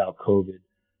think without COVID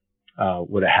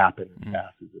would have happened as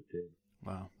fast as it did.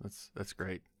 Wow, that's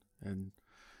great. And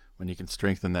when you can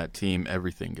strengthen that team,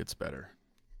 everything gets better.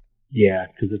 Yeah,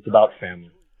 because it's about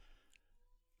family.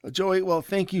 Joey, well,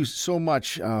 thank you so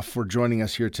much for joining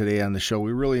us here today on the show.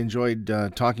 We really enjoyed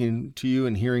talking to you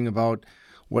and hearing about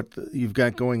what you've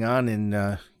got going on in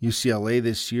UCLA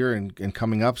this year and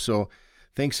coming up. So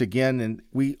thanks again. And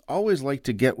we always like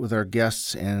to get with our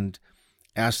guests and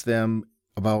ask them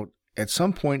about, at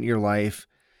some point in your life,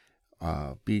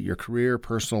 be it your career,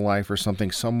 personal life, or something,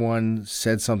 someone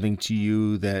said something to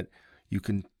you that you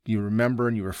remember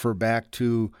and you refer back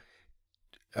to,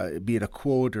 be it a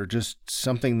quote or just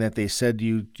something that they said to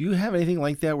you. Do you have anything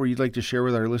like that where you'd like to share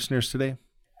with our listeners today?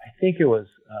 I think it was,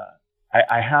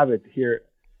 I have it here,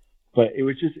 but it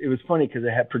was funny because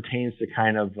it pertains to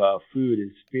kind of food.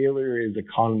 Is failure is a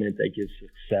condiment that gives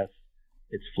success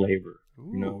its flavor.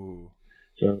 Ooh. You know?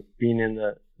 So being in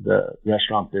the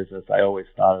restaurant business, I always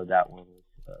thought of that one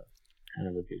as kind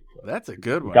of a good quote. That's a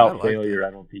good one. Without failure,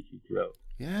 I don't think you grow.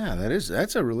 Yeah,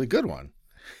 that's a really good one.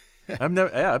 I've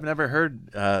never heard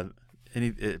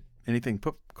anything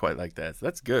put quite like that. So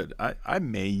that's good. I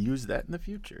may use that in the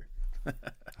future.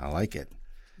 I like it.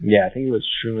 Yeah, I think it was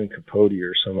Truman Capote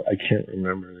or something. I can't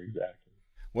remember exactly.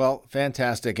 Well,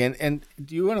 fantastic. And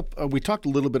do you want to? We talked a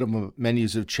little bit about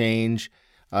menus of change.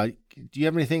 Do you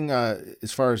have anything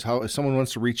as far as how if someone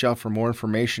wants to reach out for more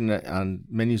information on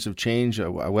Menus of Change, a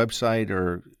website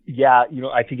or? Yeah, you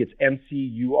know, I think it's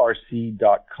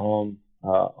mcurc.com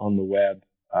on the web.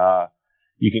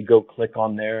 You can go click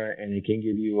on there, and it can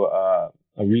give you a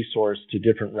resource to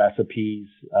different recipes,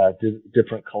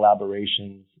 different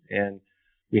collaborations, and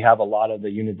we have a lot of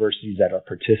the universities that are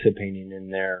participating in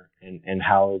there, and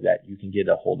how that you can get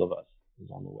a hold of us is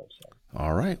on the website.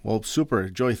 All right. Well, super.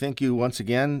 Joey, thank you once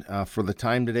again for the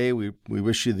time today. We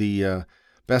wish you the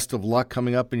best of luck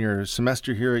coming up in your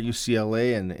semester here at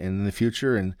UCLA and in the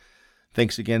future, and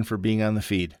thanks again for being on the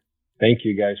feed. Thank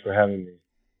you guys for having me.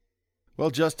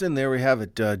 Well, Justin, there we have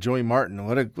it. Joey Martin.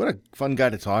 What a fun guy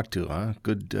to talk to, huh?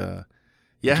 Good,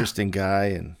 interesting guy,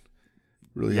 and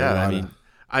really. Yeah,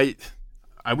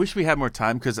 I wish we had more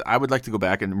time because I would like to go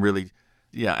back and really,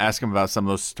 ask him about some of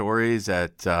those stories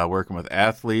at working with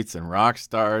athletes and rock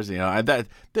stars. That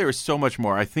there is so much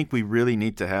more. I think we really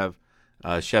need to have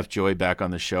Chef Joey back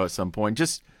on the show at some point,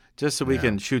 just so we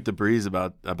can shoot the breeze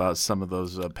about some of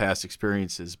those past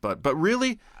experiences. But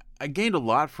really, I gained a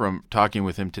lot from talking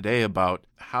with him today about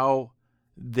how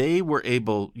they were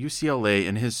able, UCLA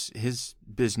and his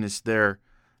business there,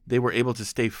 they were able to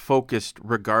stay focused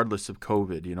regardless of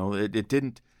COVID.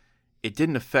 It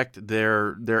didn't affect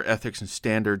their ethics and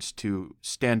standards to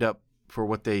stand up for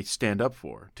what they stand up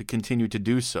for, to continue to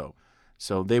do so.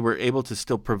 So they were able to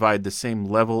still provide the same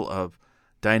level of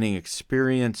dining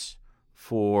experience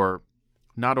for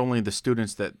not only the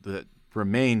students that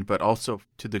remained, but also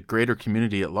to the greater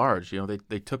community at large.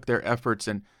 They took their efforts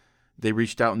and they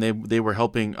reached out and they were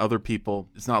helping other people.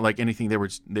 It's not like anything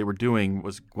they were doing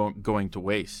was going to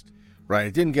waste. Right.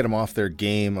 It didn't get them off their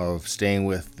game of staying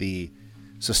with the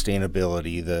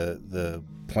sustainability, the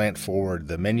plant forward,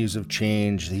 the menus have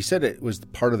changed. He said it was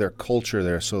part of their culture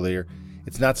there, so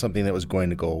it's not something that was going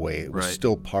to go away. It was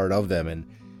still part of them, and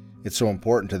it's so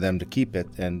important to them to keep it.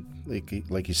 And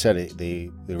like you said, they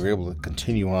were able to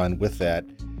continue on with that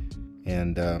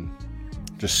and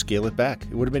just scale it back.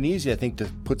 It would have been easy, I think, to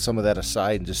put some of that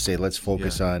aside and just say, let's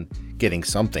focus on getting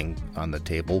something on the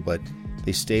table. But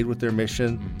they stayed with their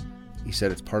mission. He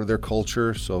said it's part of their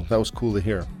culture, so that was cool to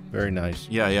hear. Very nice.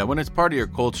 Yeah. When it's part of your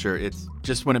culture, it's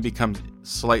just when it becomes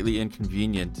slightly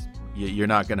inconvenient, you're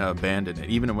not going to abandon it.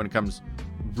 Even when it comes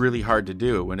really hard to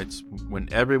do, when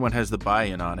everyone has the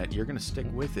buy-in on it, you're going to stick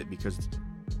with it because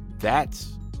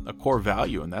that's a core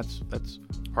value, and that's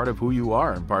part of who you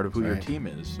are and part of who your team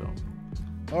is. So,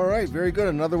 all right, very good.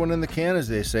 Another one in the can, as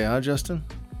they say, huh, Justin?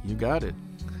 You got it.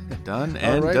 Done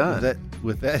and all right, done.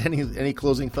 With that, any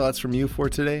closing thoughts from you for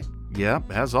today? Yeah,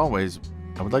 as always,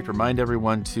 I would like to remind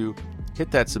everyone to hit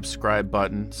that subscribe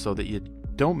button so that you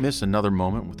don't miss another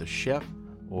moment with a chef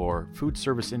or food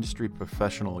service industry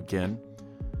professional again.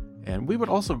 And we would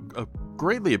also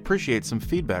greatly appreciate some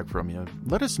feedback from you.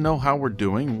 Let us know how we're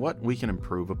doing, what we can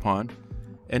improve upon.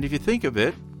 And if you think of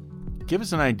it, give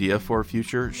us an idea for a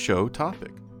future show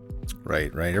topic.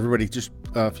 Right. Everybody, just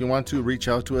if you want to, reach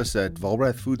out to us at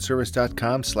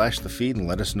volbrathfoodservice.com/thefeed and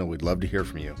let us know. We'd love to hear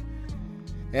from you.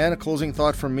 And a closing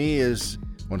thought from me is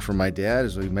one from my dad,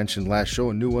 as we mentioned last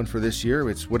show, a new one for this year.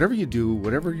 It's whatever you do,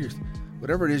 whatever it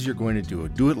is you're going to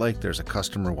do it like there's a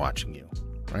customer watching you,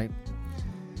 right?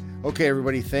 Okay,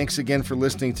 everybody, thanks again for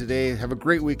listening today. Have a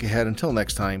great week ahead. Until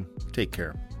next time, take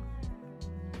care.